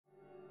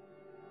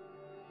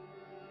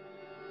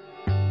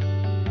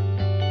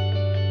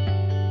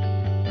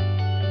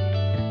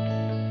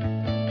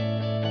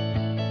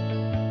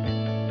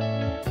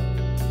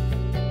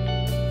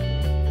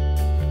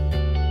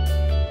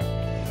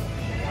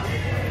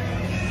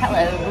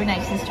Hello, we're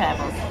Nations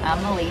Travels. I'm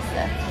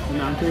Melissa.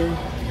 And I'm Terry.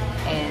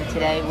 And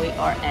today we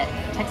are at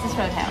Texas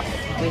Roadhouse.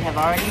 We have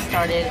already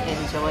started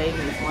enjoying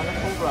these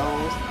wonderful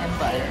rolls and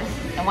butter.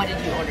 And what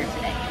did you order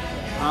today?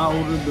 I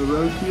ordered the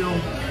roadkill,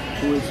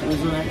 which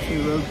isn't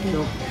actually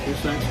roadkill, it's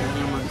actually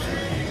hamburger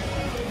steak.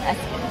 That's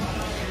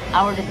good.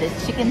 I ordered the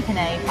chicken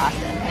penne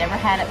pasta. Never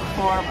had it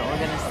before, but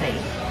we're going to see.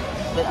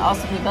 But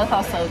also, we both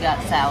also got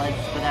salads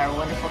with our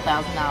wonderful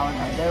Thousand Island,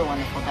 or their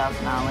wonderful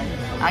Thousand Island.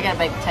 I got a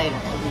baked potato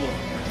over here.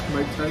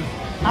 Baked potato?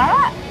 All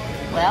right.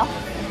 Well,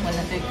 when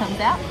the food comes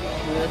out,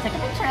 we will take a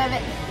picture of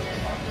it.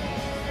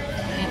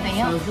 Anything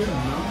else? Sounds good. No,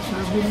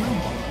 sounds good to me.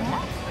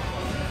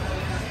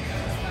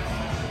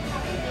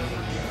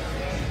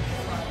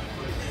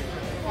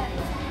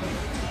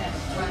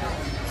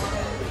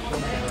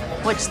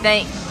 What you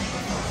think?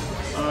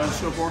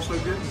 So far so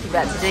good. You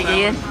about to dig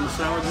in? The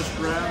salad just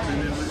arrived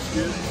and it looks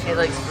good. It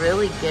looks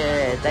really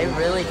good. They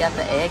really got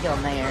the egg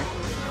on there.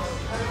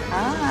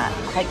 Ah,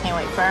 I can't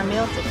wait for our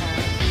meal to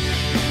come.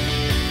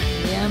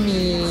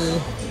 Yummy.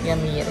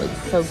 Yummy. It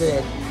looks so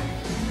good.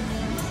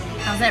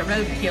 How's that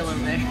roadkill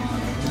over there?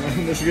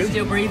 That's good.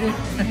 Still breathing?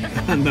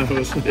 No,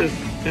 it's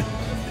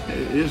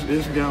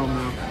gone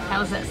now.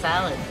 How's that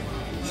salad?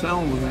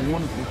 Salad was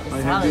wonderful.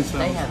 They have Salads, good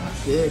salad. they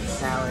have good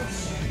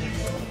salads.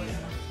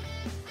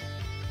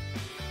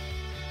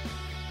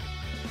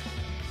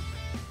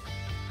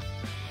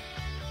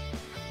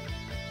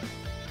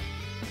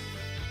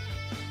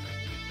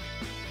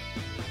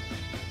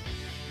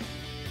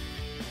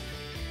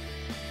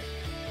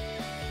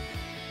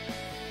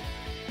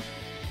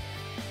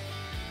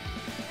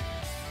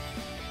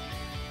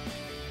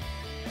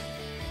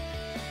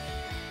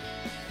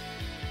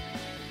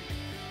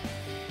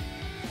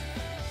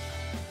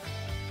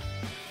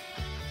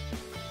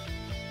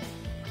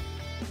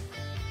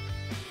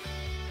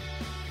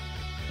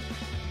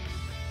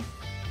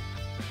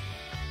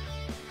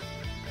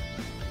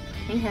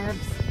 Hey,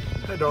 Hubs.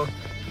 Hey, dog.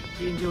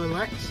 Did you enjoy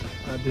lunch?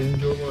 I did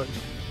enjoy lunch.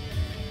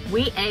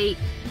 We ate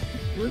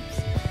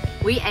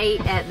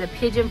at the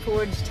Pigeon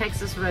Forge,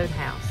 Texas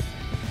Roadhouse.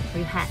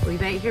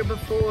 We've ate here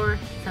before,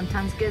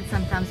 sometimes good,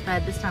 sometimes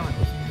bad. This time it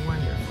was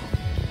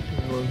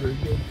wonderful. It was very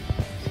good.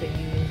 So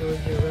you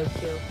enjoyed your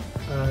roadkill?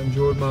 I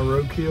enjoyed my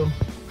roadkill.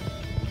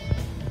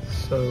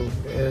 So,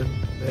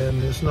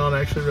 and it's not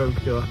actually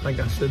roadkill. I think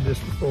I said this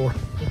before.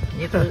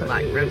 It looked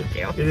like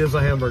roadkill. It is a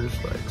hamburger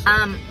steak.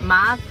 So.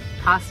 My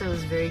pasta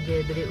was very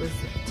good, but it was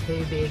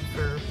too big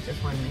for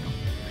just one meal.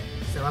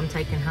 So I'm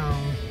taking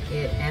home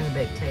it and the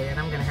baked potato, and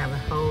I'm gonna have a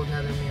whole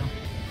nother meal.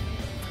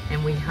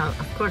 And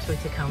of course, we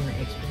took home the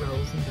extra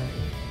rolls and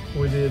butter.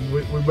 We did.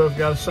 We both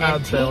got a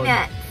side salad.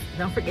 Peanuts.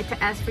 Don't forget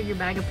to ask for your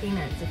bag of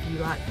peanuts if you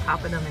like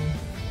popping them and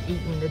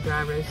eating the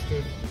dry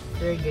roasted.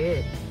 Very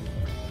good.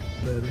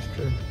 That is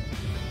true.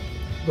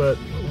 But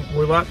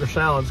we like their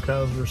salads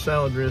because their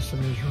salad dressing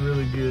is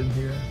really good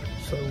here.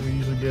 So we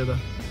usually get a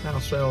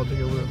house salad to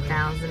go with it.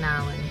 Thousand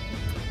Island.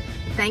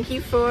 Thank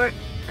you for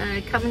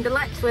coming to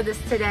lunch with us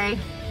today.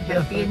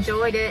 Hope you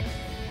enjoyed it.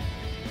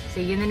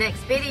 See you in the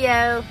next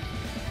video.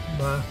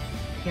 Bye.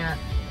 Yeah,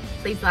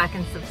 please like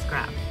and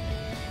subscribe.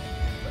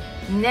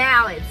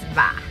 Now it's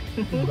bye.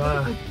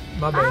 Bye.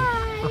 Bye.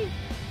 Bye.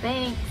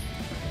 Thanks.